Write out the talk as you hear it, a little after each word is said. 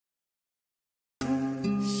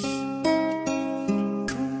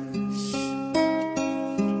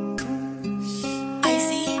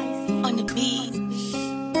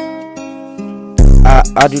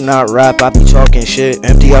I do not rap, I be talking shit.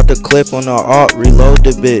 Empty out the clip on the alt, reload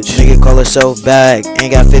the bitch. Nigga call herself bag,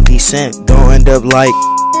 ain't got 50 cent. Don't end up like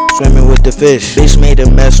swimming with the fish. Bitch made a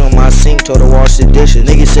mess on my sink, told her wash the dishes.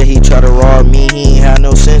 Nigga said he try to rob me, he ain't had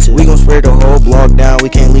no senses. We gon' spray the whole block down, we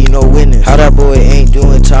can't leave no witness. How that boy ain't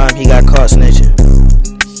doing time, he got caught snitching.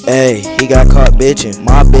 Ayy, he got caught bitching.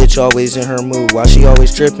 My bitch always in her mood, why she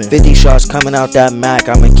always tripping? 50 shots coming out that Mac,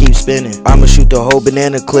 I'ma keep spinning. I'ma shoot the whole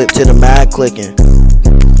banana clip to the mag clicking.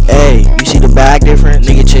 Ayy, you see the bag difference?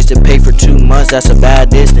 Nigga chased the pay for 2 months, that's a bad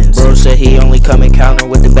distance. Bro said he only come and counter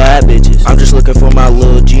with the bad bitches. I'm just looking for my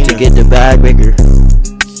little Gina to get the bag bigger.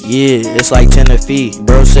 Yeah, it's like 10 a fee.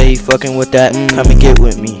 Bro say he fucking with that, come and get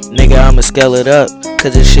with me. Nigga, I'ma scale it up,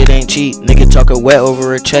 cause this shit ain't cheap. Nigga talking wet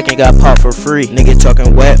over a check and got popped for free. Nigga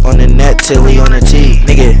talking wet on the net till he on the tee.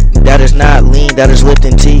 Nigga, that is not lean, that is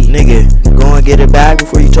lifting tea. Nigga, go and get it back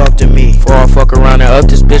before you talk to me. Before I fuck around and up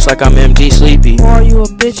this bitch like I'm MG Sleepy. Why are you a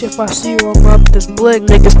bitch if I see you I'm up this blick?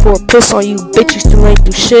 Niggas pour piss on you, bitch, you still ain't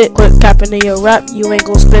do shit. Quit capping in your rap, you ain't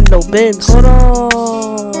gon' spend no bins. Hold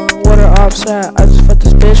on, what are ops at? I just fucked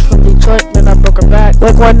this bitch from Detroit, then I broke her back.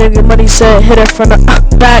 Like one nigga money said, hit her from the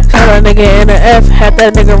back. Had a nigga in the F, had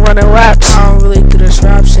that nigga running raps. I don't really do this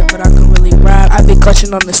rap shit, but I can really rap. I be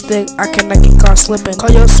clutching on the stick, I cannot get caught slipping.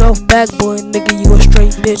 Call yourself bag boy, nigga, you a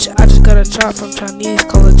straight bitch. I just got a chop from Chinese,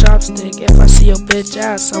 call it chopstick. If I see your bitch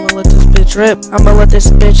ass, I'ma let this bitch rip. I'ma let this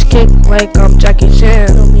bitch kick like I'm Jackie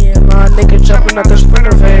Chan. Know me and my nigga jumping out the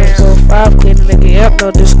sprinter van. So 5 clean a nigga up,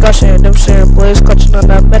 no discussion. Them sharing boys clutching on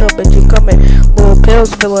that metal, bitch, you coming. Little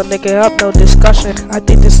pills fill a nigga up, no discussion. I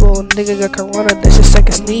think this little nigga got corona, this is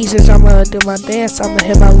second sneezes. I'ma do my dance, I'ma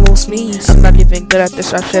hit my little sneeze. I'm not even good at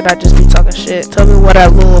this rap shit, I just be talking shit. Tell me what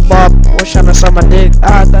that little Bob was trying to suck my dick.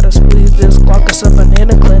 I gotta squeeze this Glock or some banana.